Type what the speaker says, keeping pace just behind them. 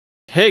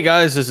Hey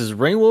guys, this is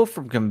Rainwolf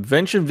from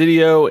Convention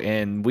Video,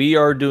 and we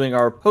are doing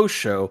our post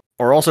show,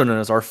 or also known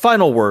as our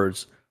final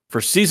words, for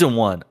season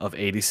 1 of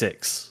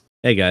 86.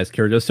 Hey guys,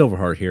 Kirido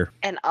Silverheart here.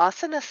 And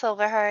Asuna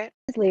Silverheart.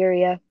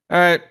 Lyria.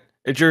 Alright,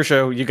 it's your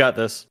show. You got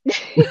this.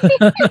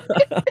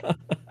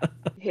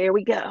 Here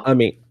we go.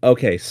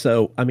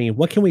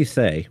 What can we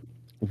say?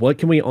 What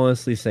can we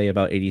honestly say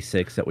about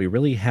 86 that we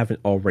really haven't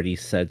already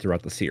said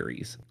throughout the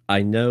series?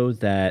 I know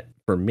that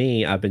for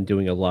me, I've been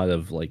doing a lot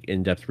of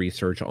in-depth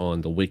research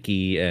on the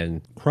wiki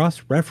and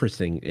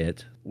cross-referencing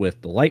it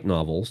with the light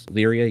novels.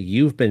 Lyria,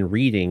 you've been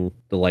reading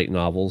the light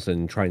novels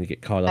and trying to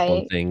get caught up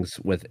on things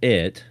with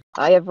it.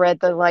 I have read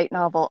the light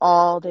novel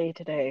all day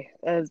today.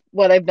 That's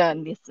what I've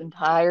done this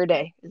entire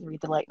day, is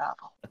read the light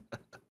novel.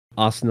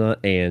 Asuna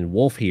and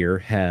Wolf here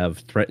have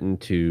threatened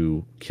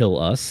to kill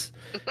us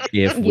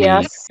if we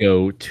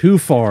go too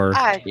far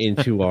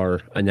into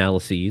our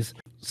analyses.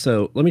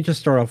 So let me just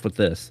start off with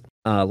this.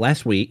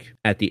 Last week,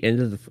 at the end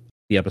of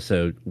the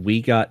episode,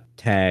 we got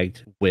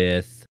tagged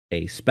with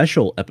a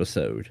special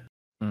episode.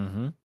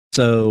 Mm-hmm.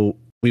 So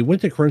we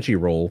went to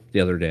Crunchyroll the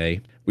other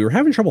day. We were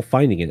having trouble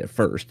finding it at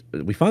first.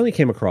 We finally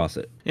came across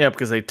it. Yeah,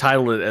 because they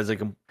titled it as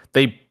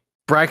they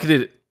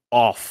bracketed it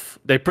off.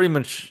 They pretty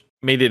much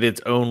made it its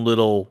own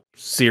little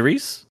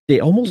series. They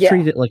almost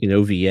treated it like an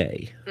OVA.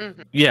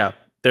 Mm-hmm. Yeah,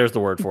 there's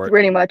the word for it.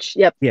 Pretty much,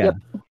 yep. Yeah. Yep.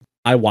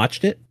 I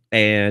watched it,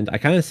 and I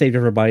kind of saved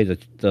everybody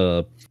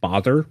the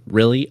bother,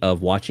 really,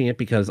 of watching it,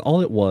 because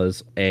all it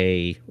was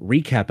a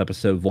recap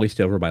episode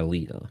voiced over by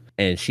Lena.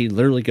 And she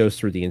literally goes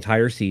through the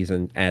entire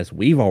season, as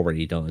we've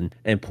already done,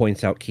 and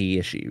points out key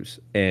issues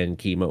and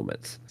key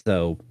moments.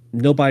 So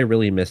nobody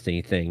really missed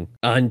anything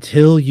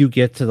until you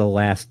get to the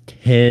last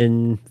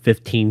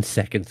 10-15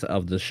 seconds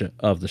of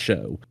the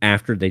show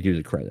after they do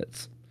the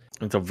credits.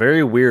 It's a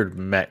very weird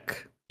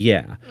mech.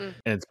 Yeah. And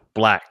it's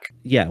black.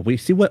 Yeah, we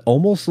see what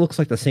almost looks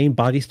like the same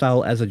body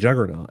style as a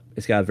Juggernaut.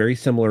 It's got a very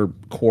similar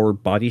core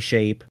body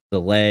shape, the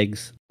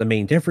legs. The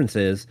main difference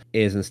is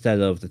instead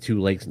of the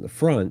two legs in the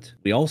front,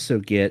 we also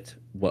get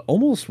what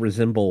almost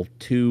resemble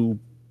two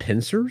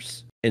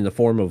pincers in the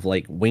form of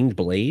winged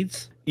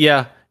blades.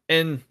 Yeah,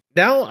 and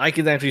now I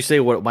can actually say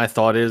what my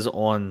thought is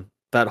on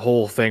that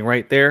whole thing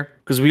right there,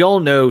 because we all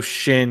know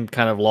Shin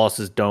kind of lost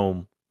his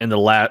dome in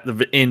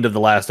the end of the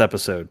last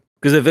episode.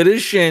 Because if it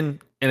is Shin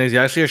and he's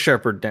actually a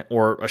shepherd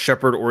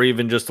or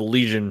even just a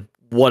legion,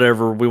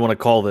 whatever we want to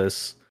call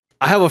this,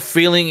 I have a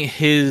feeling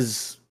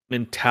his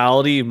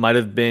mentality might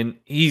have been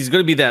he's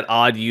going to be that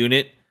odd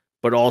unit,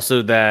 but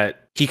also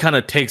that he kind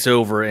of takes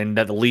over and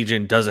that the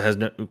legion has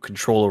no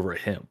control over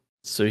him.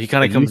 So he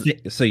kind of comes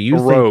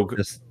rogue.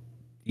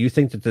 You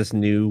think that this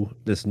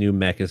new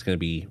mech is going to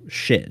be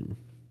Shin?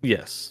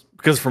 Yes,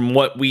 because from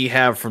what we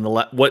have from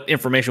what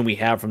information we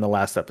have from the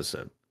last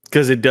episode,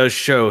 because it does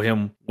show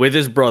him with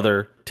his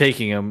brother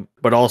taking him,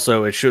 but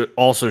also it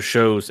also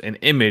shows an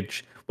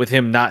image with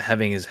him not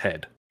having his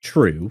head.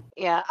 True.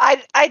 Yeah,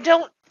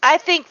 I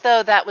think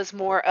though that was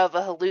more of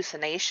a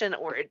hallucination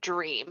or a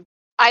dream.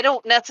 I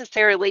don't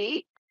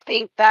necessarily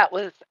think that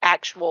was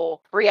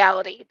actual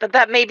reality, but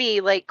that may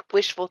be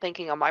wishful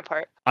thinking on my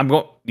part.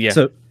 Yeah.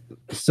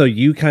 So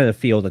you kind of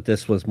feel that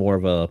this was more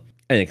of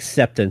an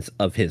acceptance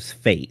of his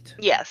fate.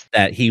 Yes.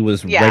 That he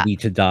was ready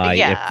to die.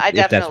 Yeah, I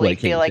definitely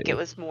feel like it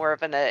was more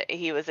of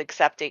he was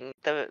accepting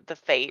the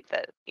fate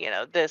that,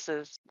 this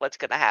is what's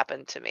going to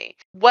happen to me.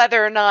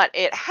 Whether or not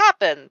it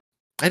happened,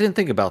 I didn't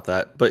think about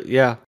that, but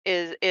yeah,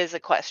 is a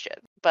question.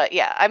 But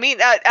yeah, I mean,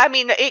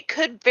 it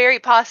could very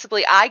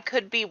possibly. I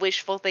could be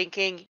wishful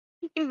thinking.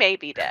 He may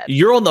be dead.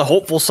 You're on the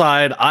hopeful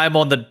side. I'm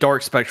on the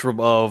dark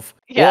spectrum of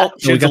so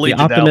we got the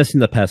optimist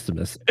and the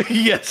pessimist.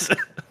 Yes,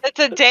 it's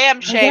a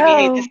damn shame.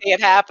 You hate to see it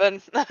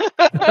happen.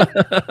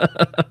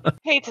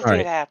 Hate to see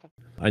it happen.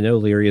 I know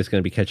Lyria is going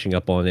to be catching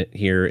up on it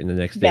here in the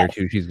next day or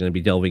two. She's going to be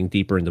delving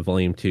deeper into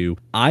Volume 2.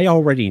 I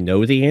already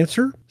know the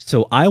answer,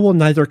 so I will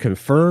neither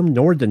confirm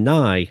nor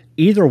deny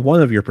either one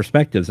of your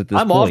perspectives at this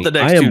point. I'm off the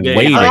next 2 days.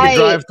 Waiting. I can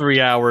drive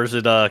 3 hours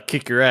and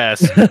kick your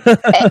ass.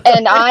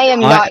 And I am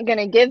not going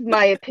to give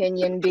my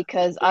opinion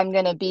because I'm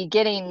going to be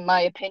getting my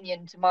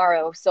opinion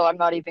tomorrow, so I'm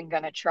not even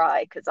going to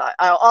try because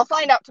I'll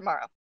find out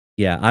tomorrow.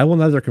 Yeah, I will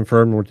neither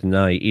confirm nor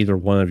deny either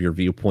one of your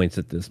viewpoints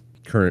at this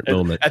current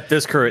moment. At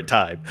this current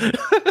time.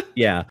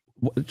 Yeah,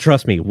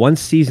 trust me,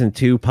 once season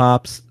 2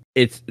 pops,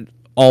 it's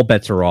all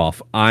bets are off.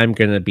 I'm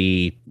going to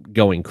be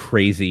going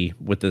crazy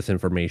with this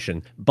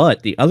information.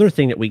 But the other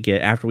thing that we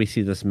get after we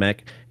see this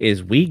mech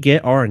is we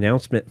get our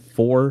announcement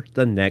for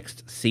the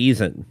next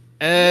season.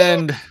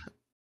 And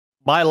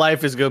my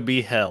life is going to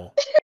be hell.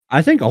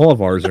 I think all of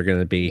ours are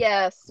going to be.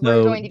 Yes, so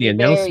we're going to be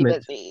very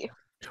busy.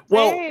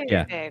 Well,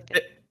 yeah.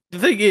 The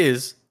thing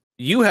is,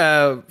 you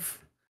have,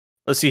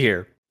 let's see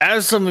here.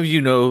 As some of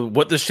you know,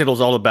 what this channel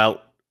is all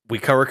about, we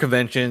cover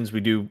conventions,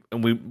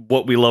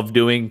 what we love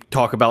doing,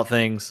 talk about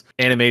things,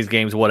 animes,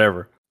 games,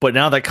 whatever. But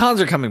now that cons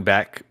are coming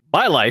back,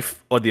 my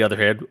life, on the other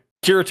hand,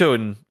 Kirito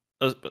and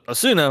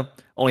Asuna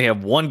only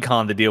have one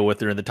con to deal with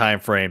during the time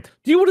frame.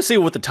 Do you want to see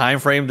what the time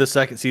frame this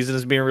second season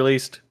is being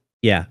released?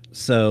 Yeah,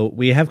 so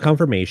we have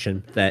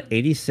confirmation that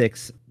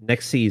 86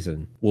 next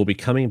season will be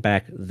coming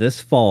back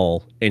this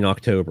fall in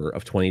October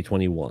of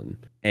 2021.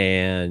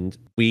 And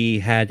we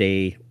had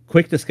a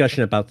quick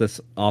discussion about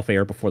this off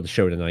air before the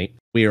show tonight.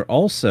 We are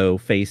also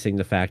facing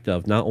the fact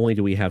of not only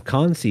do we have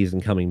con season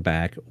coming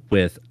back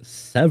with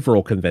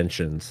several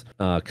conventions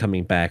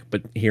coming back,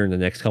 but here in the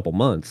next couple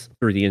months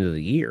through the end of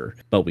the year,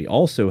 but we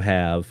also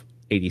have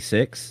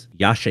 86,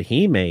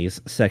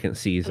 Yashahime's second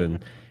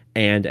season,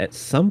 and at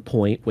some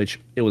point, which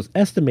it was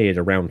estimated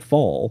around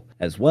fall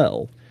as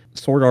well,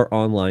 Sword Art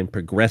Online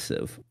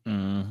Progressive,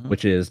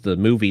 which is the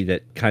movie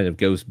that kind of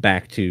goes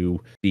back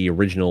to the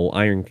original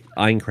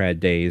Ironclad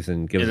days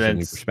and gives us a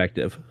new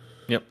perspective.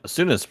 Yep, a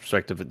student's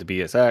perspective at the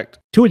BS Act.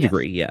 To a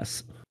degree,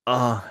 yes.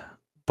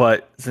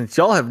 But since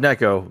y'all have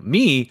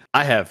Neko,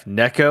 I have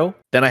Neko,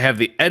 then I have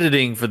the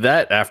editing for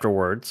that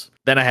afterwards,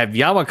 then I have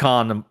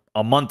Yamacon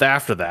a month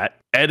after that,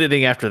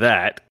 editing after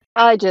that.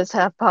 I just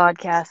have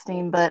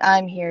podcasting, but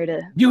I'm here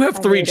to. You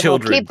have three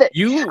children.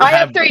 I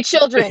have 3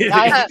 children.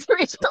 I have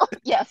 3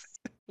 children. Yes.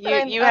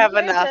 You have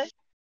enough.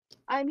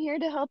 I'm here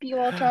to help you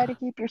all try to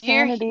keep your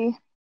sanity.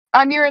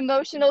 I'm your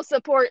emotional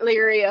support,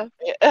 Lyria.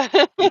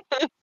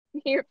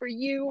 I'm here for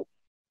you.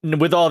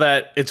 With all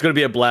that, it's going to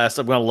be a blast.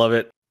 I'm going to love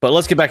it. But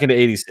let's get back into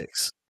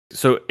 86.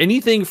 So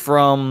anything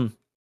from,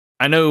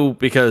 I know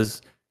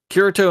because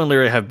Kirito and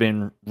Lyria have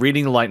been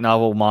reading the light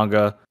novel,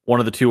 manga, one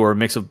of the two or a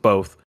mix of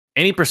both.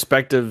 Any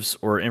perspectives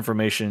or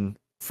information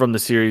from the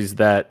series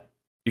that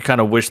you kind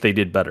of wish they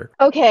did better?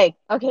 Okay,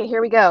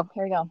 here we go.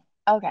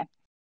 Okay.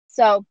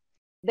 So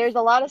there's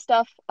a lot of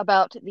stuff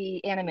about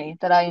the anime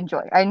that I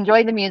enjoy. I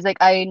enjoy the music.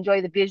 I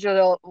enjoy the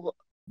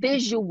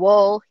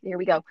visual, here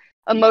we go,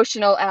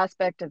 emotional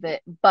aspect of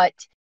it. But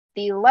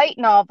the light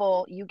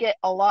novel, you get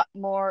a lot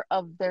more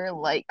of their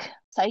like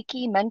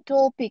psyche,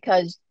 mental,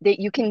 because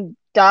you can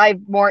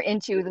dive more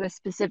into the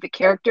specific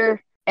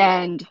character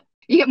and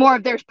you get more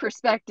of their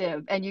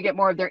perspective and you get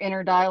more of their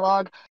inner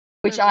dialogue,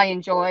 which I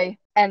enjoy.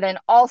 And then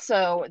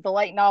also the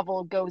light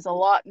novel goes a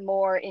lot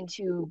more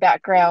into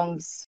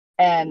backgrounds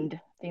and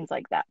things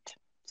like that.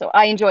 So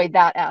I enjoyed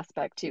that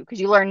aspect too, because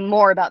you learn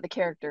more about the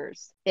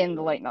characters in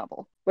the light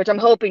novel, which I'm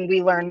hoping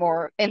we learn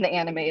more in the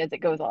anime as it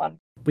goes on.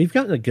 We've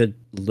gotten a good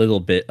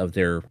little bit of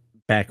their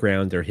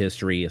background, their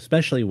history,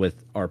 especially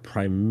with our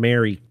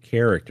primary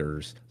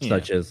characters,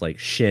 such as like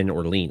Shin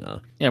or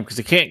Lena. Yeah, because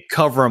you can't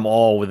cover them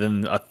all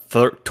within a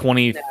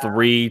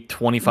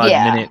 25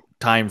 minute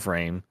time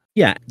frame.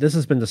 Yeah, this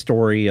has been the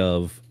story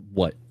of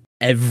what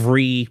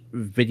every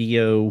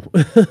video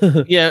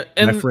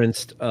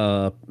referenced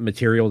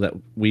material that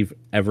we've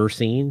ever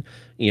seen.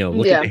 You know,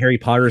 look at the Harry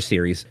Potter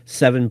series,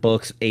 7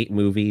 books, 8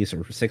 movies,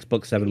 or 6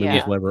 books, 7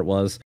 movies, whatever it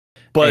was.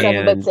 But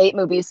 7 books, 8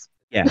 movies.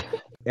 Yeah.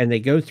 And they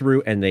go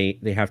through and they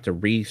have to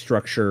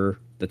restructure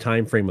the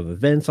time frame of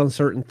events on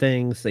certain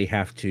things. They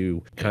have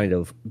to kind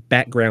of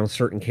background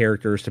certain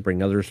characters to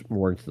bring others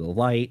more into the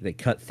light. They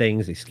cut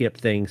things, they skip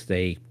things,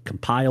 they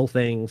compile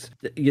things.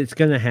 It's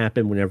going to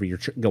happen whenever you're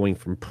going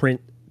from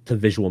print to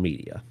visual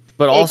media.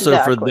 But also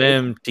for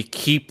them to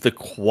keep the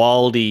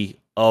quality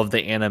of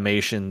the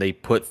animation they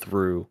put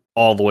through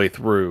all the way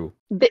through.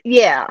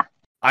 Yeah.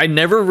 I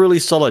never really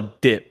saw a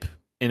dip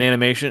in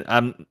animation.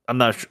 I'm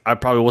not sure, I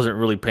probably wasn't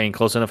really paying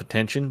close enough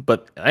attention,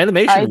 but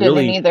animation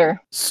really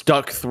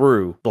stuck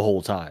through the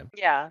whole time.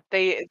 Yeah,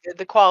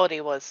 the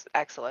quality was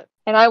excellent.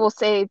 And I will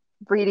say,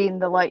 reading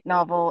the light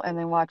novel and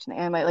then watching the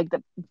anime, like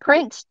the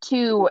print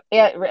to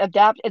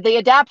adapt, the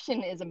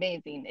adaptation is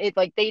amazing. It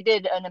like they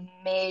did an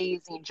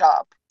amazing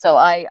job. So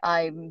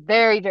I'm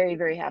very, very,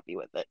 very happy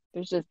with it.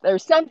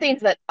 There's some things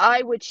that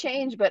I would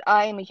change, but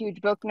I am a huge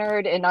book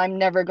nerd and I'm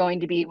never going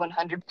to be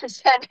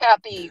 100%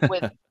 happy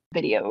with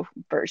video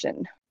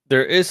version.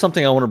 There is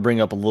something I want to bring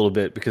up a little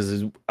bit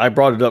because I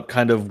brought it up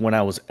kind of when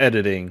I was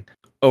editing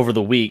over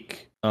the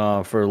week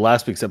for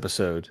last week's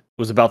episode. It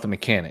was about the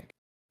mechanic.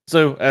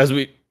 So as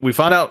we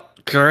find out,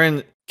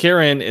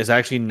 Karen is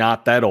actually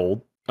not that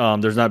old.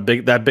 There's not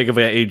that big of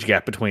an age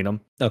gap between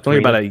them. It's only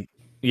about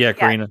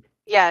Karina.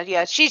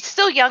 Yeah. She's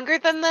still younger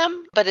than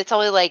them, but it's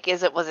only like,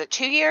 was it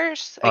 2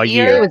 years? A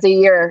year? It was a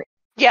year.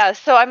 Yeah,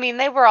 so I mean,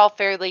 they were all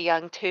fairly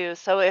young too.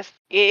 So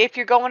if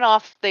you're going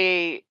off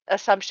the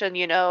assumption,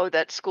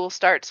 that school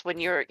starts when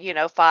you're,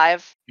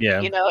 5.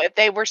 Yeah. If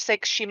they were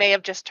 6, she may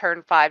have just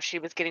turned 5. She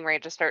was getting ready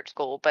to start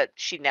school, but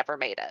she never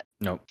made it.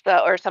 Nope. So,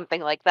 or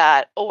something like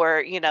that.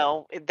 Or,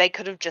 they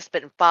could have just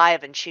been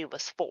 5 and she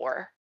was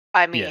 4.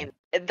 I mean,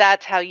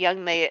 that's how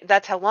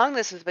long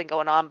this has been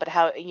going on, but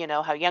how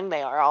young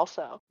they are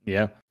also.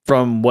 Yeah.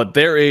 From what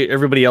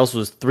everybody else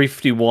was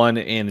 351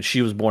 and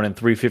she was born in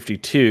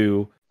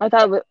 352. I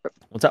thought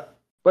what's up?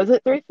 Was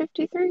it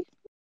 353?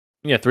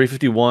 Yeah,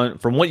 351.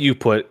 From what you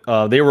put,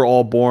 they were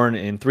all born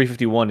in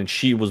 351 and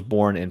she was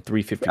born in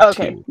 352.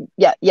 Okay.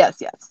 Yeah, yes.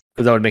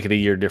 Because that would make it a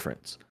year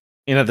difference.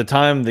 And at the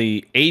time,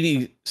 the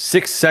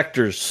 86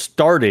 sectors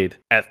started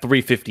at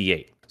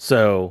 358.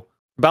 So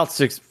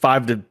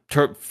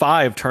about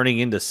 5 turning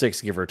into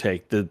 6, give or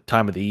take. The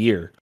time of the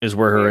year is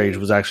where her age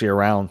was actually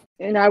around.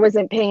 And I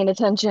wasn't paying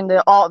attention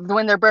to all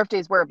when their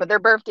birthdays were, but their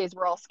birthdays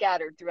were all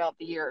scattered throughout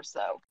the year.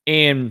 So,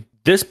 and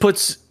this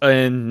puts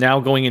in now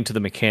going into the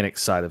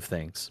mechanics side of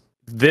things.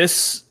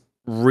 This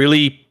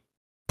really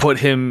put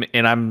him,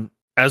 and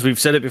as we've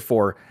said it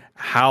before,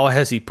 how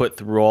has he put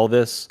through all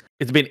this?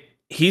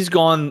 He's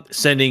gone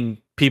sending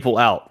people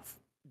out,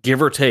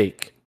 give or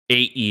take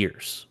 8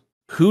 years.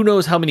 Who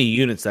knows how many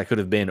units that could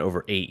have been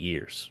over 8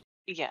 years?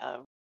 Yeah,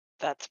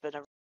 that's been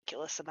a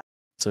ridiculous amount.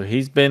 So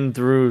he's been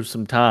through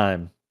some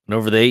time, and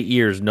over the 8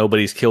 years,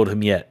 nobody's killed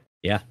him yet.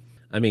 Yeah.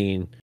 I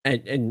mean,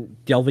 and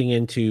delving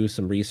into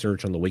some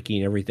research on the wiki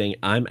and everything,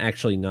 I'm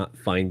actually not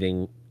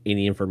finding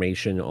any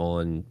information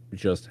on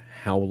just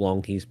how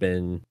long he's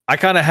been. I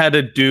kind of had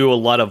to do a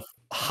lot of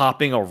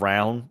hopping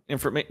around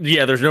information.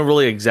 Yeah, there's no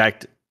really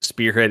exact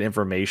Spearhead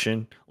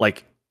information,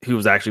 like who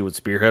was actually with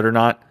Spearhead or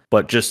not,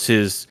 but just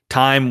his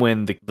time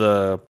when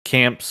the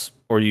camps,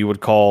 or you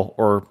would call,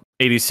 or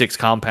 86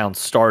 compounds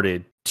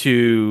started,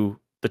 to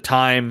the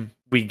time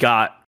we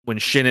got when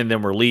Shin and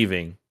them were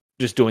leaving.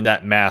 Just doing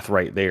that math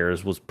right there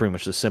was pretty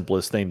much the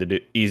simplest thing to do,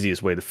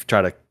 easiest way to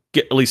try to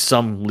get at least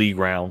some lee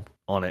ground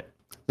on it.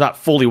 Not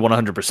fully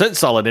 100%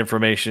 solid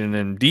information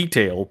in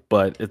detail,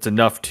 but it's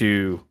enough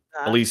to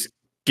at least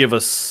give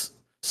us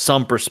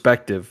some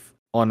perspective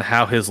on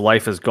how his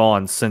life has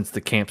gone since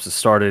the camps has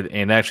started,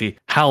 and actually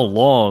how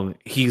long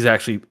it's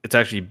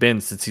actually been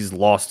since he's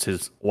lost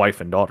his wife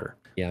and daughter.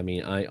 Yeah, I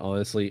mean,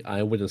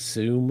 I would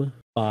assume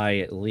by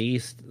at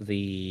least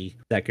the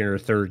second or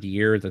third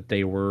year that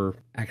they were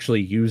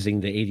actually using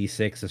the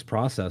 86 as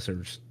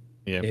processors.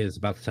 Yeah, is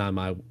about the time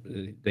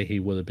that he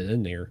would have been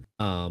in there.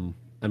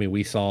 I mean,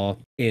 we saw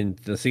in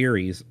the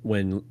series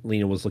when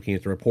Lena was looking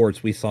at the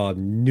reports, we saw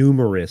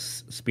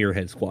numerous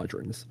Spearhead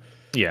squadrons.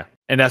 Yeah,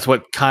 and that's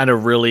what kind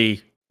of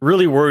really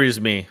worries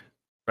me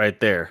right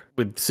there.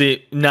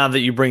 Now that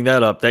you bring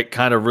that up, that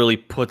kind of really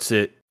puts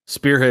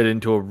Spearhead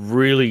into a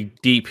really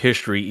deep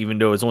history, even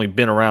though it's only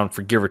been around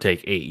for give or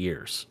take 8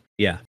 years.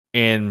 Yeah,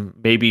 and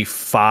maybe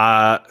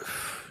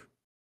 5.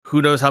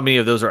 Who knows how many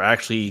of those are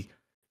actually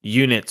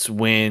units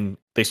when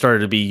they started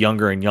to be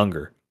younger and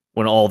younger,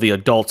 when all the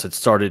adults had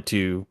started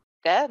to.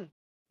 Dead.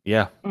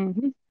 Yeah.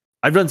 Mm-hmm.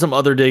 I've done some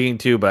other digging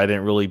too, but I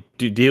didn't really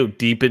deal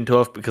deep into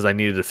it because I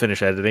needed to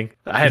finish editing.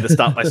 I had to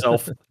stop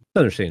myself.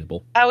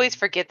 Understandable. I always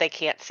forget they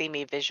can't see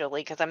me visually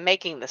because I'm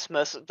making the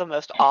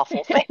most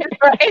awful thing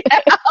right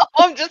now.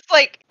 I'm just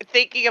like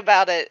thinking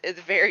about it. It's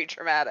very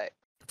traumatic.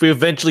 If we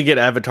eventually get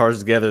avatars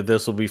together,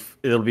 it'll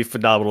be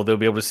phenomenal. They'll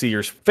be able to see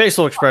your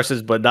facial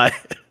expressions, but not.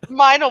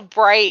 Mine will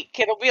break.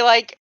 It'll be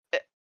like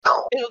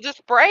it'll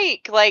just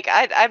break. Like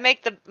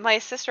my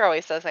sister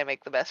always says I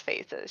make the best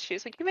faces.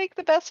 She's like, you make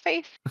the best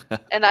face,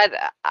 and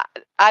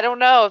I don't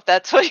know if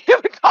that's what you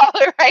would call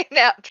it right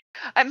now.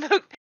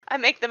 I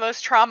make the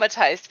most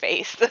traumatized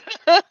face.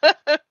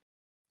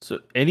 So,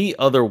 any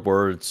other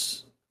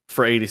words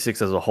for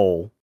 86 as a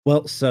whole?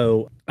 Well,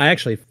 so I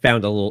actually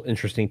found a little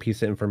interesting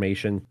piece of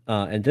information,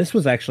 and this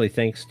was actually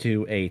thanks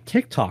to a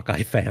TikTok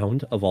I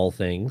found, of all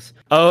things.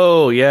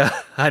 Oh, yeah.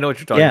 I know what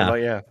you're talking about,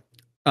 yeah.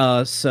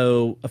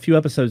 So a few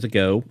episodes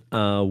ago,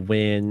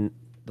 when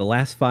the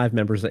last 5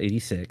 members of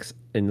 86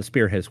 in the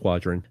Spearhead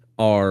Squadron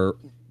are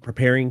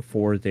preparing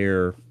for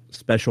their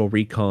special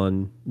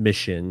recon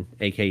mission,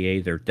 aka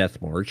their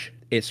death march,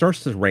 it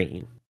starts to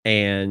rain,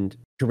 and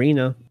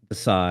Karina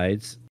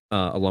decides,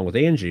 along with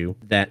Anju,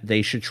 that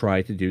they should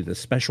try to do the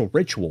special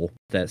ritual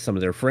that some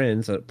of their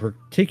friends,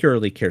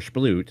 particularly Kirsch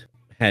Blut,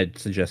 had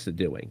suggested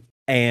doing.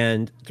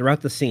 And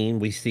throughout the scene,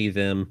 we see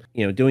them,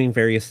 doing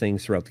various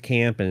things throughout the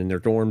camp and in their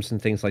dorms and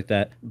things like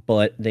that.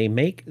 But they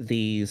make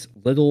these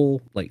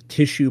little, like,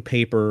 tissue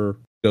paper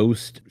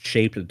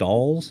ghost-shaped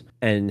dolls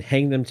and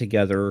hang them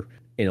together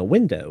in a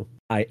window.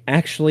 I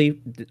actually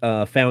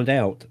found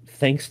out,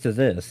 thanks to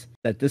this,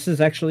 that this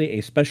is actually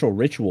a special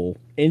ritual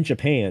in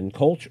Japanese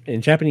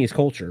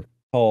culture,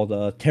 called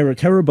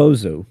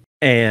Terabozo.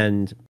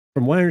 And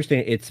from what I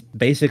understand, it's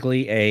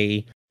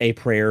basically a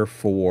prayer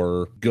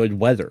for good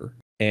weather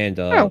and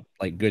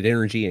like good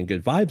energy and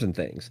good vibes and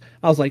things.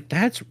 I was like,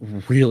 that's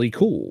really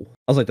cool.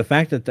 I was like, the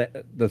fact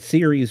that the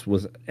series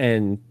was,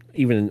 and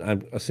even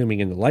I'm assuming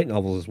in the light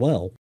novels as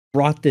well,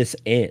 brought this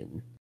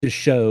in to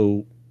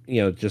show,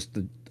 just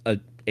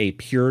a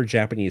pure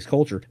Japanese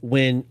culture.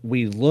 When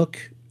we look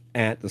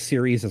at the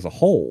series as a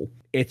whole,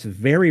 it's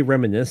very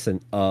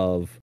reminiscent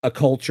of a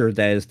culture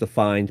that is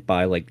defined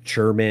by, like,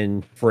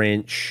 German,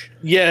 French.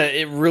 Yeah,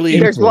 it really.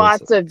 There's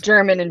lots of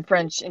German and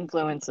French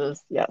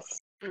influences. Yes.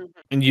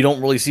 And you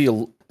don't really see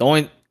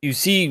you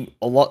see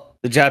a lot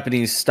the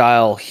Japanese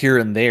style here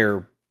and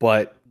there,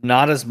 but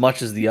not as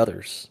much as the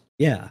others.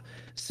 Yeah.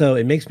 So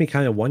it makes me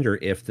kind of wonder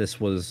if this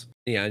was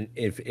Yeah, and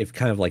if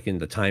kind of like in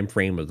the time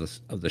frame of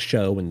the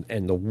show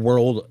and the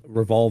world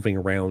revolving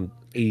around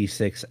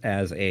 86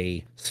 as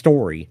a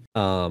story,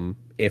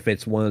 if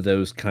it's one of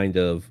those kind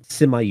of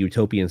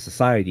semi-utopian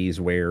societies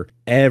where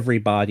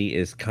everybody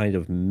is kind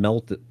of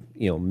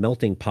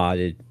melting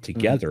potted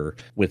together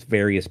with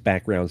various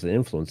backgrounds and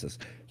influences,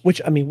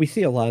 which I mean we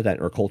see a lot of that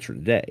in our culture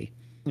today.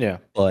 Yeah.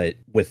 But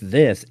with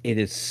this, it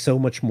is so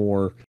much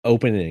more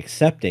open and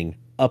accepting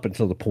up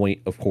until the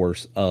point, of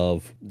course,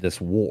 of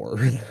this war.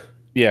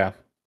 Yeah.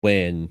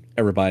 When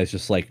everybody's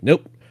just like,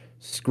 nope,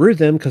 screw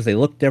them because they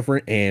look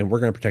different and we're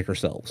going to protect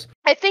ourselves.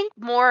 I think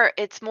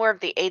it's more of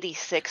the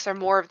 86 or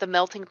more of the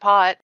melting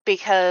pot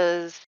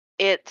because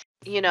it's,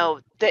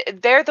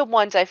 they're the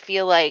ones I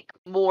feel like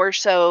more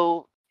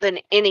so than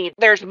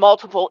there's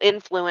multiple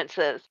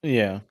influences.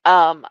 Yeah.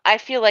 I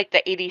feel like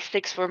the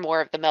 86 were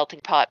more of the melting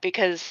pot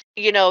because,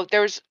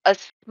 there's a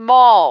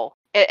small,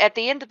 at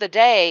the end of the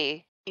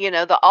day,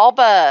 the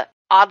Alba,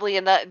 oddly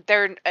enough,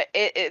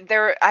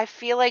 I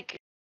feel like,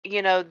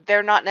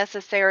 they're not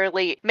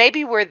necessarily,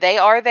 maybe where they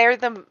are, they're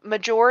the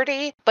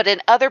majority, but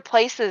in other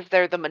places,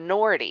 they're the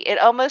minority. It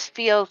almost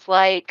feels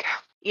like,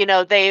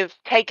 they've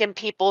taken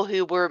people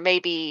who were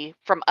maybe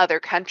from other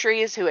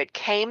countries who had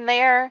came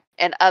there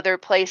and other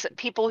places,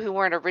 people who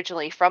weren't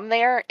originally from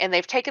there, and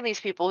they've taken these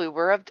people who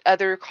were of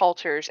other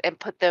cultures and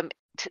put them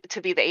to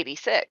be the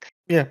 86.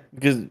 Yeah,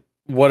 because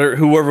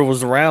whoever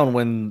was around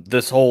when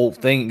this whole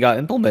thing got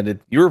implemented,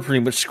 you were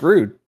pretty much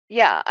screwed.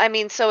 Yeah, I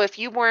mean, so if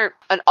you weren't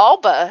an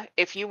Alba,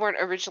 if you weren't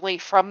originally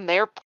from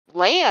their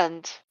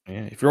land.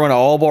 Yeah, if you're on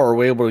Alba or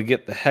were able to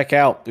get the heck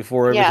out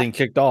before everything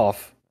kicked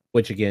off.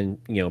 Which again,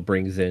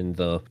 brings in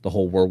the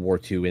whole World War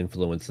II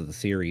influence of the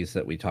series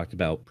that we talked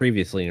about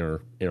previously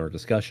in our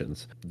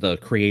discussions. The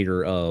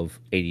creator of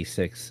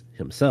 86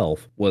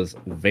 himself was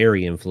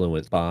very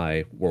influenced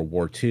by World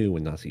War II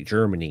and Nazi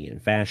Germany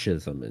and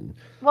fascism and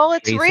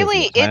it's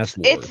really it's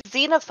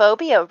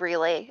xenophobia,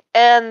 really,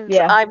 and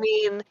I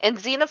mean, and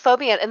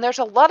xenophobia, and there's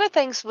a lot of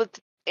things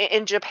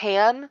in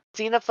Japan,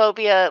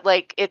 xenophobia,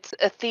 like it's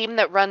a theme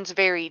that runs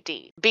very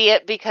deep, be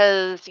it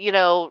because,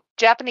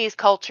 Japanese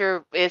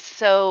culture is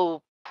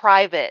so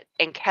private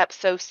and kept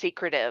so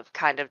secretive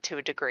kind of to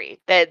a degree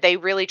that they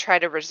really try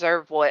to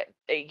reserve what,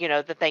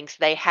 the things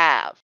they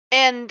have.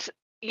 And,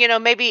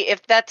 maybe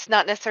if that's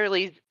not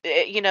necessarily,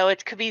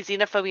 it could be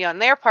xenophobia on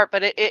their part,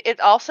 but it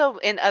also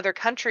in other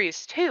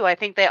countries too. I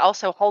think they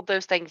also hold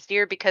those things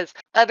dear because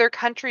other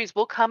countries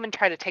will come and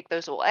try to take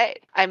those away.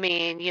 I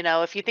mean,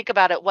 if you think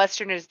about it,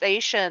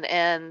 westernization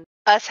and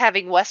us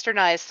having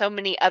westernized so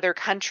many other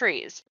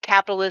countries,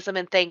 capitalism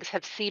and things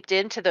have seeped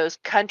into those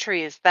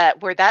countries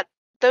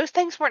those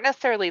things weren't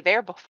necessarily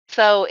there before.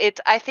 So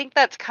I think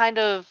that's kind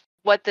of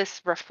what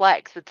this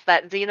reflects. It's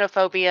that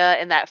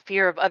xenophobia and that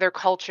fear of other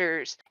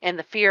cultures and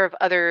the fear of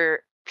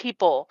other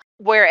people.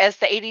 Whereas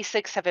the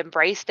 86 have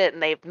embraced it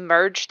and they've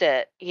merged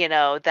it,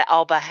 the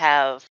Alba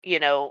have,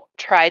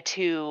 tried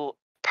to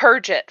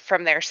purge it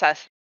from their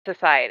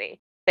society.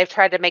 They've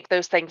tried to make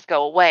those things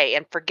go away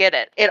and forget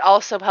it. It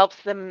also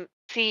helps them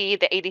see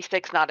the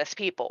 86 not as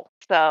people.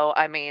 So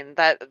I mean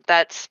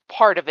that's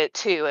part of it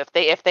too.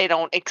 If they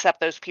don't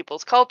accept those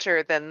people's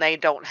culture, then they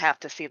don't have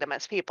to see them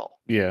as people.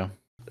 Yeah.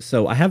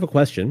 So I have a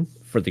question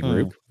for the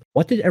group.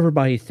 What did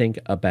everybody think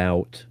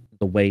about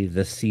the way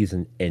this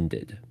season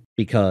ended?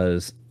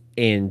 Because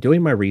in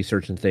doing my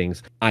research and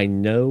things, I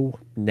know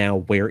now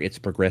where it's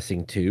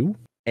progressing to,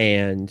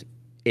 and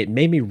it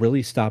made me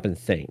really stop and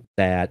think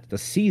that the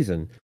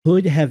season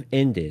could have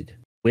ended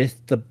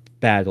with the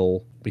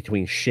battle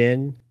between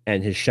Shin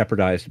and his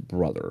shepherdized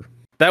brother.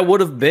 That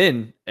would have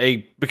been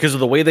because of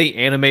the way they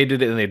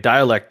animated it and the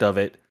dialect of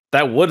it,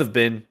 that would have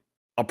been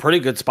a pretty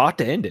good spot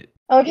to end it.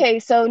 Okay,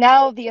 so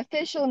now the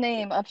official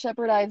name of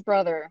Shepherdized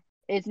brother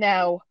is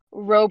now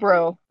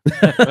Robro.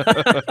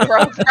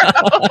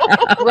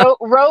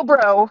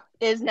 Robro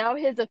is now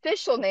his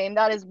official name.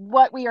 That is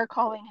what we are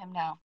calling him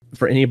now.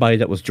 For anybody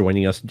that was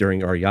joining us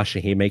during our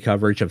Yashahime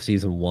coverage of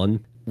season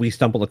 1, we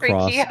stumbled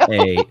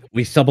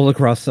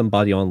across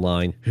somebody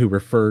online who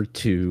referred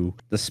to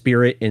the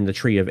spirit in the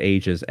Tree of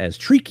Ages as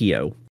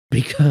Trikio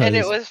because and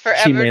it was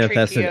forever she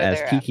manifested Trikio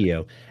as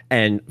Kikyo.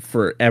 And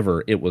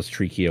forever it was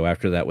Trikio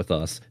after that with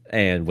us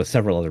and with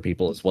several other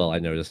people as well, I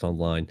noticed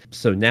online.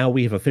 So now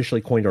we have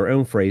officially coined our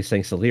own phrase,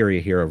 thanks to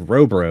Lyria here, of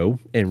Robro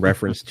in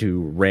reference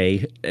to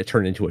Rey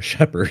turned into a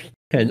shepherd.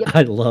 And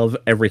I love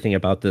everything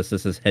about this.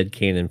 This is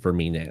headcanon for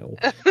me now.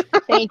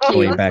 Thank you.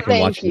 Going back and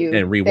watching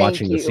and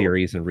rewatching the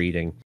series and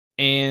reading.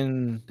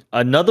 And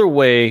another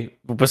way,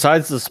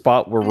 besides the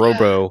spot where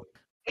Robro...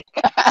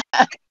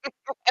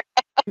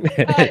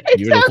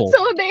 It sounds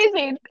so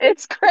amazing.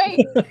 It's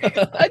great.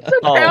 I'm so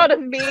proud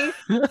of me.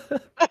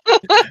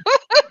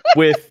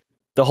 With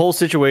the whole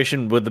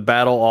situation with the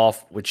battle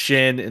off with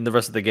Shin and the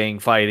rest of the gang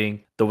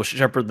fighting, the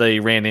shepherd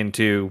they ran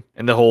into,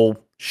 and the whole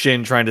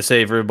Shin trying to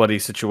save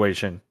everybody's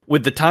situation.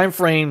 With the time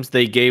frames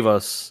they gave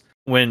us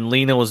when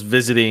Lena was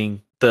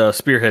visiting the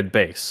Spearhead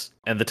base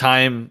and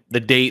the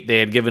date they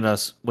had given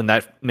us when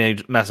that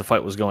massive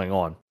fight was going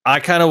on, I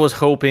kind of was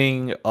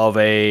hoping of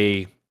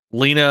a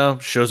Lena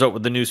shows up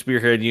with the new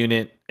spearhead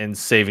unit and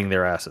saving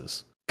their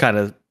asses kind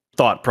of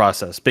thought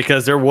process,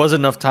 because there was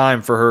enough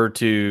time for her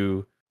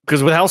to,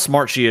 because with how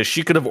smart she is,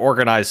 she could have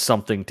organized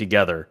something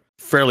together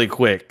fairly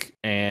quick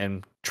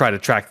and try to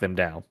track them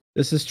down.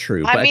 This is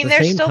true. I But mean, at the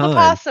there's same still the time,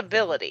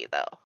 possibility,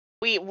 though.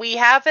 We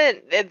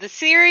haven't the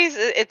series.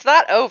 It's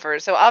not over,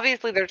 so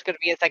obviously there's going to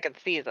be a second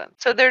season.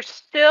 So there's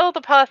still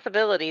the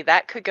possibility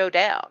that could go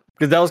down.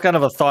 Because that was kind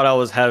of a thought I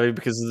was having,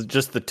 because of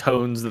just the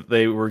tones that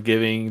they were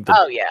giving,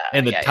 Oh yeah,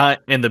 and the yeah, time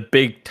and the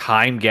big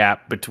time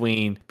gap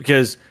between.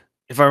 Because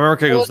if I remember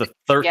correctly, it was the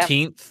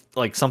 13th,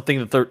 like something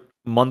the third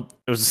month.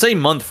 It was the same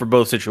month for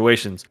both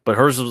situations, but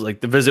hers was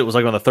like the visit was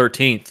like on the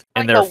 13th,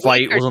 and Like their a week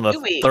fight or was on the 2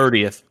 weeks.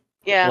 30th.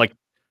 Yeah. Like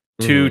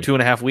two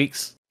and a half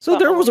weeks. So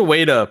there was a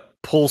way to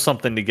pull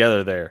something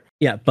together there.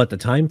 yeah, but the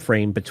time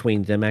frame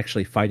between them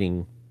actually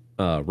fighting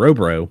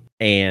Robro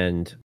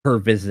and her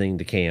visiting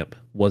the camp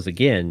was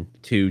again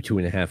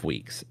 2.5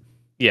 weeks.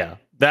 Yeah,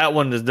 that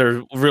one is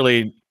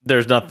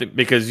there's nothing,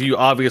 because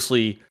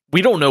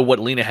we don't know what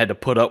Lena had to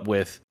put up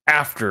with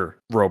after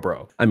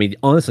Robro. I mean,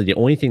 honestly, the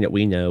only thing that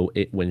we know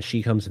when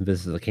she comes and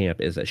visits the camp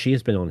is that she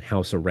has been on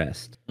house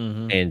arrest,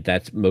 and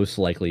that's most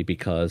likely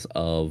because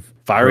of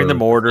Firing her the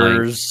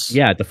mortars.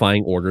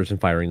 defying orders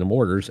and firing the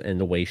mortars, and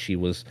the way she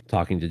was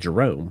talking to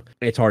Jerome.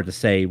 It's hard to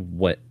say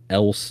what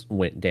else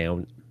went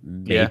down.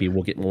 Maybe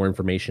we'll get more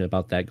information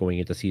about that going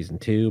into season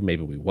 2.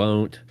 Maybe we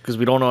won't, because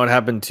we don't know what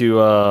happened to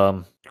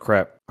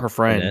her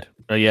friend.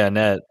 Annette.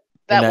 Annette.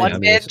 that Annette, one I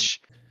mean, bitch.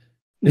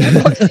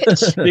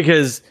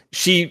 because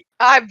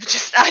I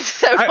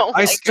so don't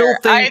I like still her.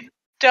 think- I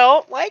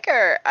don't like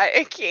her.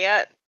 I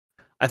can't.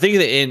 I think in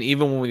the end,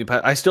 even when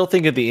I still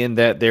think at the end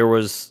that there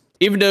was,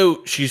 even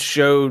though she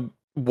showed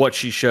what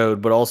she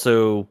showed, but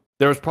also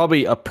there was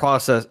probably a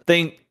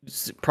processing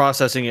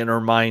in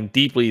her mind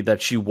deeply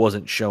that she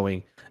wasn't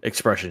showing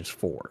expressions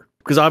for.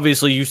 Because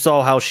obviously you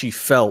saw how she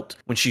felt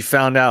when she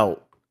found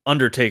out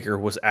Undertaker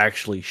was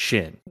actually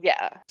Shin.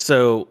 Yeah.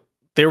 So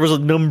there was a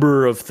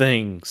number of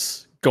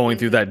things going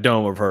through that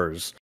dome of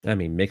hers. I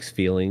mean, mixed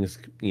feelings,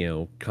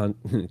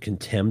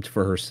 contempt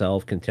for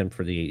herself, contempt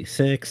for the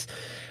 86.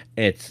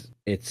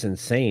 It's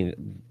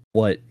insane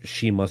what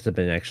she must have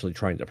been actually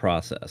trying to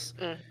process.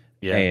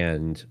 Yeah.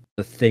 And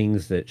the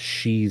things that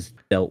she's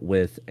dealt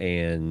with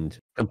and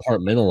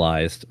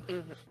compartmentalized.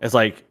 It's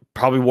like,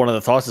 probably one of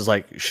the thoughts is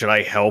like, should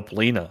I help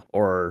Lena?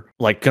 Or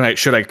like,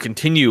 should I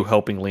continue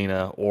helping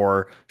Lena?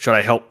 Or should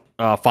I help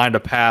find a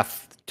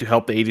path to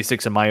help the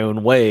 86 in my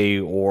own way?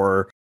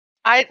 Or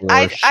I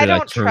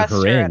don't trust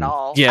her at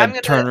all. Yeah, I'm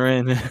gonna turn her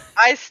in.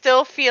 I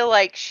still feel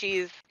like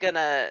she's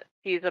a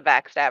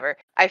backstabber.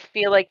 I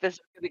feel like this is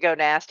gonna go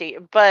nasty,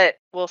 but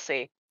we'll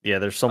see. Yeah,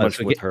 there's so much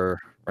with her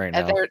right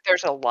now. And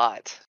there's a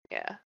lot.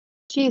 Yeah.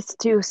 She's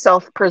too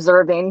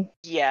self-preserving.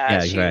 Yeah,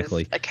 she's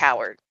exactly. a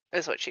coward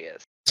is what she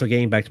is. So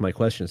getting back to my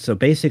question. So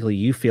basically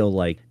you feel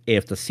like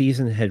if the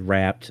season had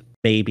wrapped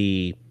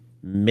maybe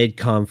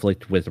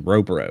mid-conflict with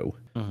Robro,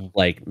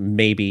 like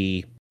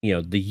maybe,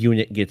 the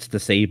unit gets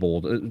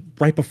disabled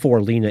right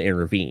before Lena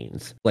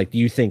intervenes. Like, do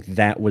you think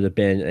that would have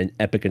been an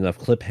epic enough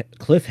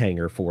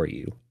cliffhanger for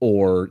you?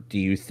 Or do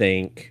you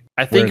think...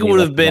 I think it would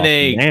have been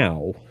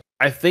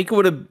I think it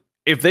would have,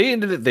 if they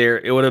ended it there,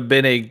 it would have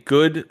been a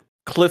good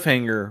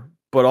cliffhanger,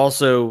 but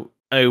also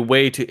a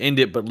way to end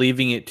it, but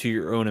leaving it to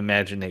your own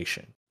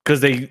imagination.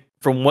 Because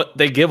from what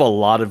they give a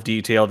lot of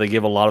detail, they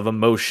give a lot of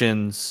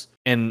emotions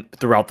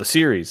throughout the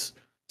series.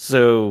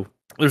 So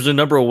there's a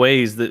number of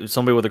ways that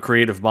somebody with a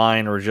creative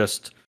mind or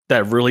just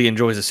that really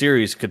enjoys the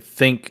series could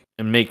think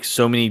and make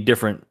so many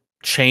different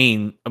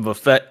chaining of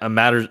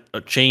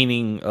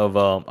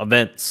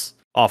events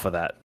off of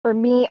that. For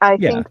me, I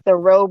think the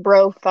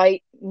Robro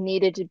fight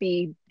needed to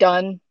be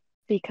done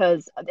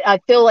because I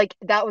feel like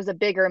that was a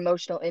bigger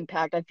emotional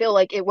impact. I feel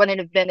like it wouldn't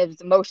have been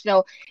as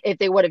emotional if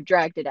they would have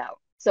dragged it out.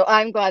 So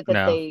I'm glad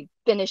that they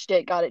finished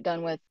it, got it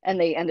done with, and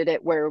they ended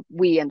it where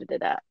we ended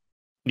it at.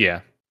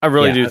 Yeah. I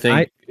really do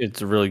think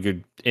it's a really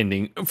good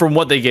ending. From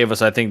what they gave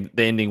us, I think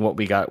the ending, what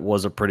we got,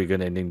 was a pretty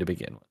good ending to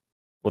begin with.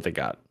 What they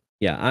got.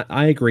 Yeah,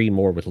 I agree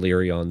more with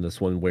Leary on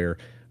this one, where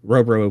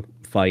Robro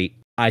fight,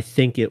 I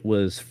think it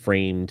was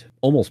framed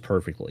almost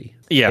perfectly.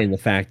 Yeah. In the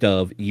fact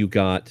of you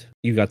got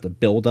the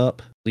build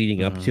up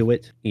leading up to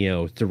it,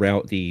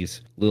 throughout these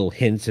little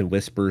hints and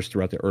whispers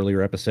throughout the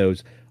earlier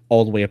episodes,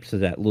 all the way up to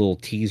that little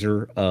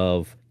teaser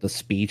of the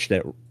speech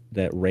that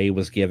Ray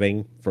was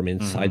giving from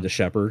inside the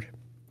Shepherd.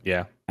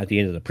 Yeah. At the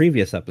end of the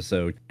previous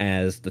episode,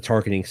 as the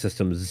targeting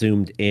system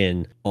zoomed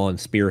in on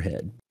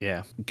Spearhead.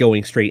 Yeah.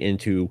 Going straight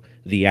into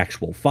the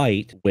actual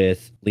fight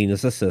with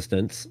Lena's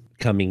assistants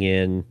coming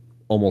in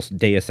almost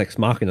Deus Ex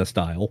Machina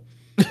style.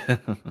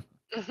 Come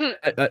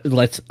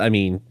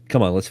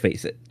on, let's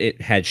face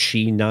it. Had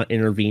she not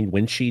intervened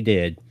when she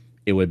did,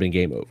 it would have been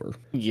game over.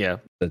 Yeah.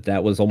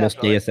 That was almost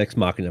Deus Ex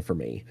Machina for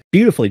me.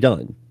 Beautifully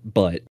done,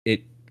 but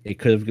it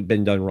could have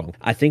been done wrong.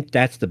 I think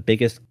that's the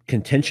biggest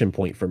contention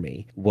point for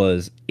me,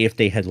 was if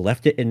they had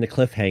left it in the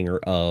cliffhanger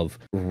of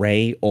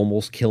Ray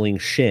almost killing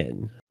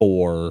Shin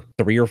for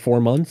 3 or 4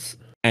 months,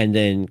 and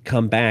then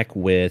come back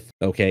with,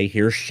 okay,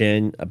 here's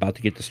Shin about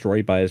to get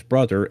destroyed by his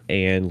brother,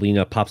 and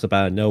Lena pops up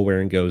out of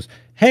nowhere and goes,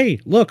 hey,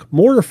 look,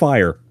 mortar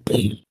fire.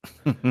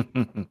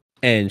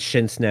 And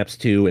Shin snaps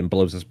to and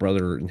blows his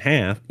brother in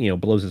half,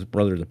 blows his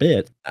brother to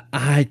bits.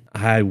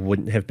 I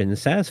wouldn't have been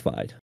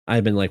satisfied.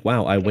 I've been like,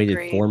 wow, I waited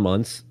Agreed. 4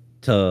 months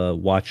to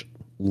watch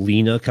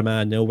Lena come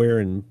out of nowhere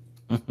and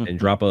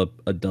drop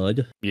a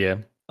dud. Yeah.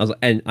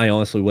 And I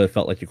honestly would have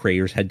felt like the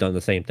creators had done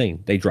the same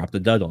thing. They dropped a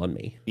dud on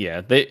me.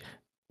 Yeah,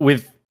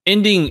 with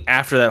ending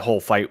after that whole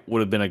fight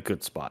would have been a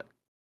good spot.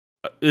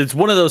 It's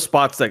one of those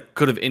spots that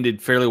could have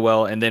ended fairly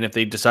well, and then if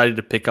they decided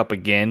to pick up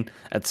again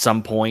at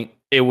some point,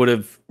 it would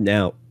have.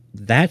 Now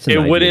that's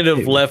it wouldn't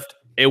have left.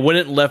 It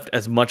wouldn't left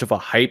as much of a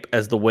hype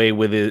as the way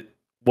with it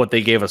what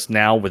they gave us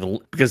now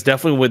because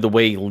definitely with the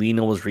way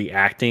Lena was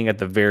reacting at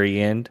the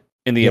very end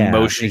and the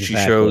emotion she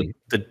showed,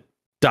 the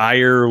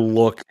dire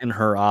look in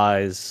her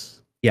eyes.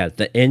 Yeah,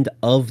 the end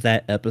of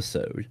that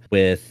episode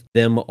with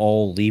them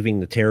all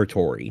leaving the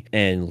territory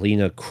and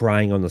Lena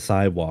crying on the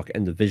sidewalk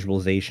and the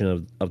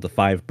visualization of the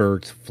 5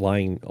 birds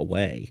flying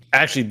away.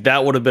 Actually,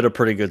 that would have been a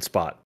pretty good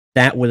spot.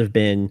 That would have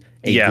been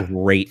a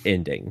great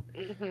ending.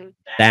 Mm-hmm.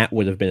 That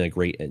would have been a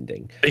great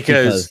ending.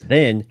 Because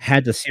then,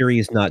 had the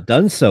series not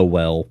done so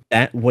well,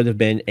 that would have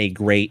been a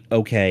great,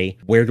 okay,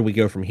 where do we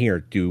go from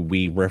here? Do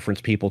we reference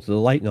people to the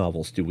light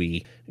novels? Do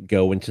we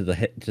go into the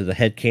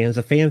headcanons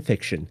of fan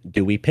fiction?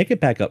 Do we pick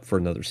it back up for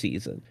another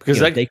season? Because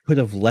they could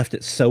have left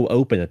it so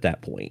open at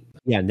that point.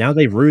 Yeah, now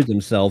they've ruined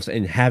themselves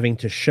in having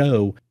to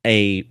show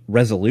a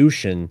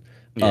resolution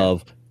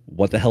of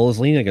what the hell is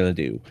Lena going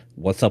to do?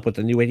 What's up with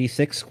the new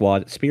 86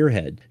 squad at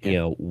Spearhead?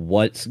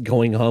 What's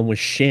going on with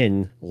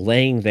Shin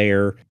laying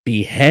there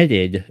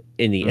beheaded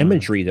in the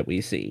imagery that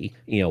we see?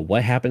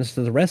 What happens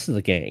to the rest of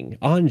the gang?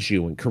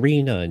 Anju and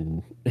Karina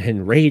and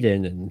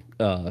Raiden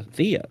and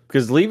Thea.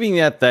 Because leaving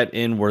at that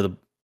end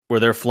where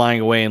they're flying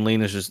away and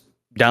Lena's just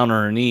down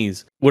on her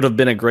knees would have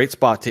been a great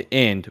spot to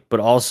end, but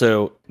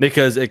also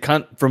because it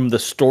from the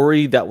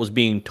story that was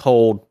being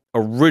told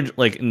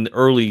like in the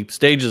early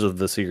stages of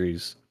the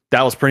series,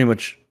 that was pretty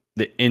much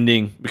the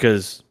ending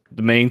because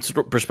the main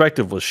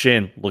perspective was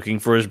Shin looking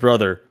for his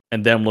brother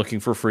and them looking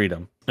for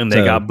freedom. And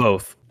they got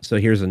both. So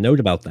here's a note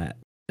about that.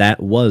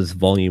 That was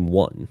volume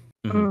 1.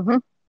 Mm-hmm.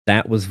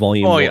 That was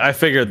volume 1. Yeah, I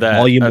figured that.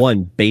 Volume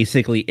 1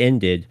 basically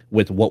ended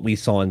with what we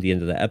saw in the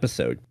end of the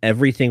episode.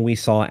 Everything we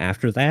saw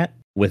after that,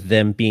 with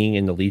them being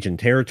in the Legion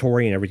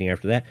territory and everything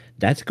after that,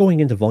 that's going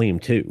into volume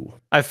 2.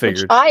 I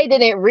figured. Which I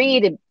didn't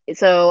read,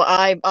 so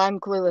I'm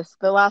clueless.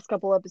 The last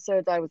couple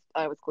episodes, I was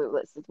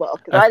clueless as well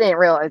because I didn't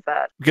realize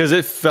that. Because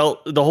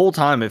the whole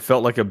time it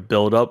felt like a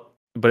build up,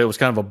 but it was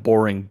kind of a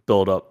boring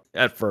build up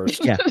at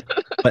first. Yeah,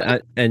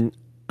 but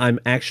I'm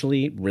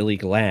actually really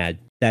glad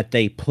that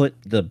they put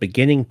the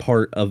beginning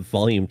part of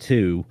volume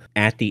 2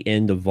 at the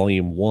end of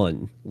volume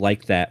 1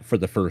 like that for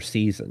the first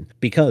season,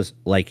 because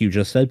like you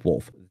just said,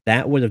 Wolf,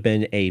 that would have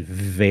been a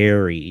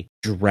very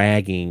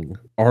dragging,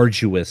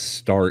 arduous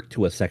start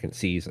to a second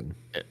season.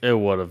 It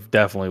would have.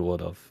 Definitely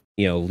would have.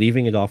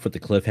 Leaving it off with the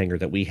cliffhanger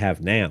that we have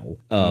now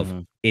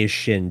of, is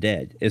Shin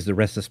dead? Is the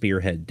rest of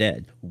Spearhead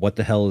dead? What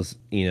the hell is,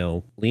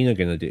 Lena going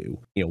to do?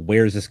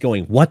 Where is this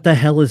going? What the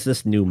hell is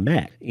this new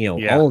mech?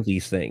 All of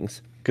these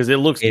things. Because it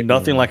looks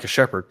nothing like a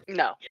Shepherd.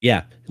 No.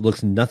 Yeah, it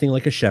looks nothing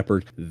like a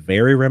Shepherd.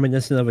 Very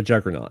reminiscent of a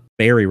Juggernaut.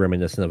 Very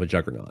reminiscent of a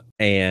Juggernaut.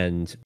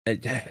 And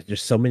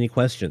there's so many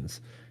questions.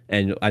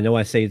 And I know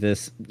I say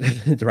this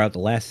throughout the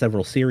last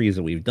several series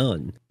that we've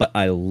done, but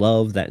I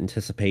love that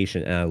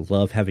anticipation and I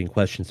love having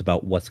questions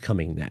about what's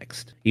coming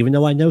next. Even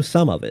though I know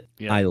some of it,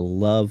 I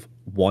love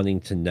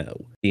wanting to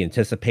know. The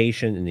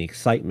anticipation and the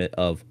excitement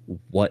of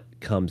what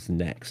comes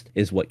next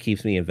is what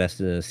keeps me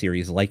invested in a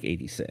series like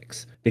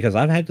 86. Because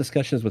I've had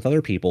discussions with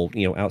other people,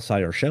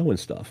 outside our show and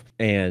stuff,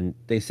 and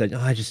they said,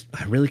 I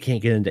really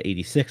can't get into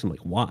 86. I'm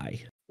like,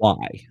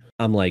 why?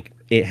 I'm like,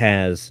 it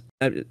has,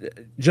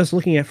 just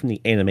looking at it from the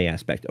anime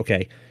aspect,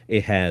 okay,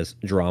 it has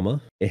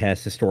drama, it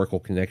has historical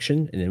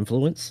connection and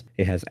influence,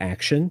 it has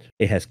action,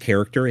 it has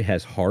character, it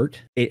has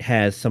heart, it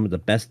has some of the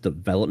best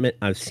development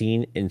I've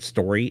seen in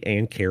story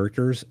and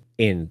characters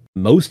in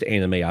most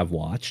anime I've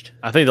watched.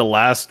 I think the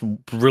last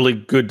really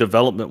good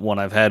development one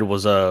I've had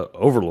was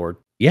Overlord.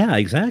 Yeah,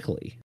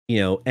 exactly.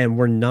 And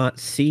we're not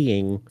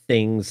seeing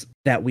things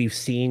that we've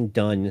seen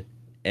done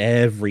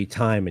every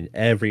time in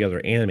every other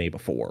anime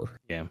before.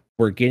 Yeah.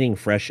 We're getting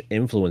fresh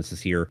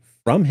influences here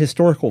from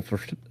historical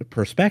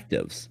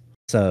perspectives.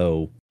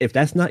 So if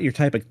that's not your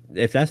cup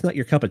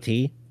of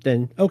tea,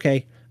 then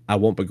okay, I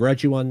won't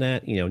begrudge you on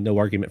that. No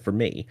argument for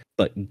me.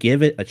 But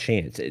give it a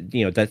chance.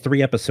 That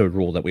 3-episode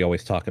rule that we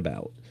always talk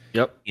about.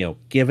 Yep.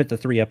 Give it the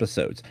 3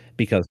 episodes,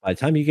 because by the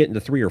time you get into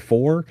 3 or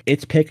 4,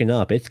 it's picking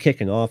up, it's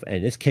kicking off,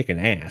 and it's kicking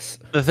ass.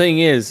 The thing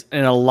is,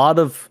 and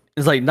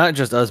it's like not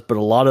just us, but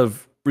a lot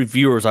of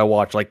reviewers I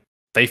watch, like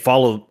a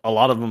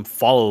lot of them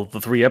follow the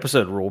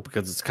 3-episode rule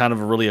because it's kind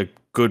of a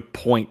good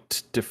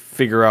point to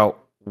figure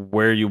out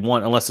where you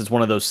want, unless it's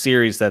one of those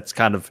series that's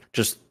kind of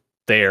just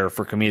there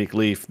for comedic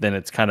relief, then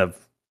it's kind of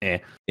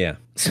Yeah.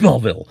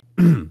 Smallville.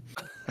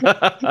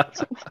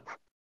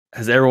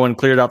 Has everyone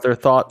cleared out their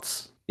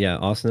thoughts? Yeah,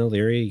 Austin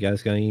O'Leary, you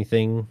guys got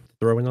anything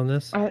throwing on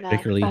this? No.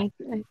 Particularly, I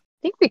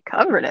think we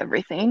covered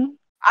everything.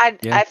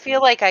 Yeah. I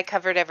feel like I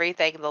covered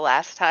everything the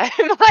last time.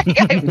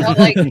 Like I felt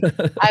like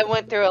I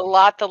went through a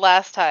lot the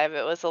last time.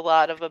 It was a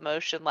lot of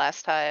emotion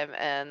last time,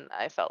 and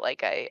I felt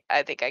like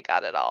I think I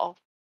got it all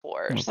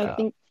for. Okay.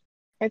 So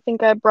I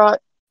think I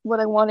brought what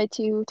I wanted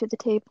to the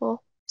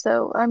table.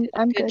 So I'm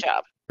good good.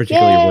 job,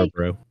 particularly Yay!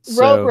 Robro.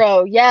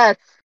 Robro, yes.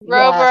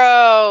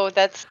 Robro.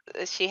 That's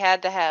she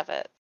had to have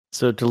it.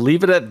 So to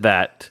leave it at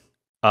that,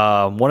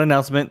 one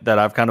announcement that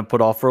I've kind of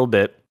put off for a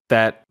bit,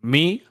 that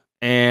me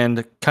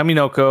and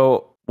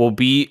Kaminoko will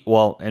be,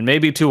 well, and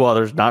maybe two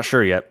others, not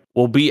sure yet,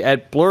 will be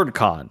at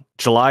BlurredCon,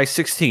 July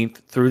 16th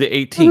through the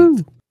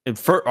 18th. And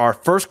for our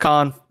first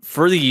con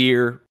for the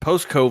year,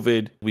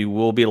 post-COVID, we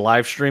will be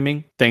live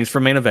streaming. Thanks for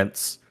main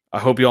events. I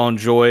hope you all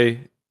enjoy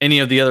any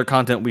of the other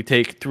content we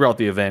take throughout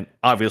the event.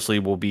 Obviously,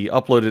 will be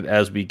uploaded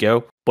as we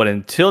go. But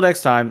until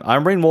next time,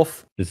 I'm Rain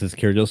Wolf. This is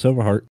Kirill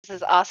Silverheart. This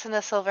is Austin the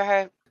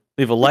Silverheart.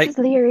 Leave a This like. is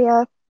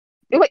Lyria.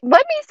 Wait,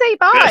 let me say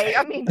bye.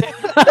 I mean, that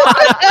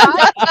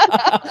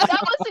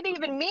wasn't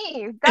even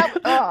me.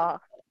 I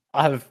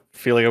have a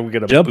feeling I'm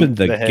going to Jumping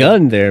the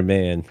gun there,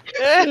 man.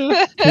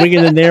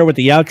 Swinging in there with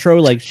the outro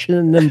like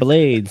shitting them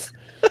blades.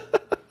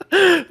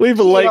 Leave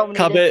a You like, don't need to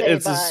comment, say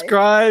and bye.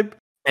 subscribe.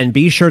 And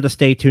be sure to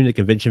stay tuned to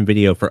Convention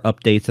Video for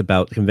updates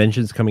about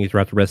conventions coming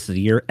throughout the rest of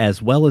the year,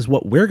 as well as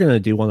what we're going to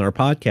do on our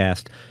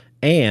podcast.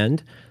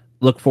 And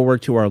look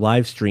forward to our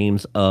live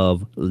streams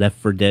of Left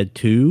 4 Dead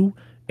 2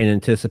 in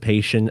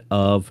anticipation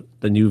of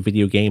the new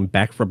video game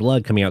Back 4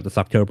 Blood coming out this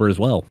October as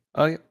well.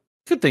 Oh, yeah.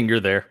 Good thing you're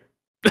there.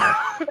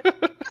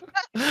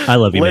 I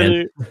love you,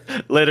 man.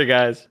 Later,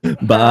 guys.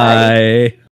 Bye.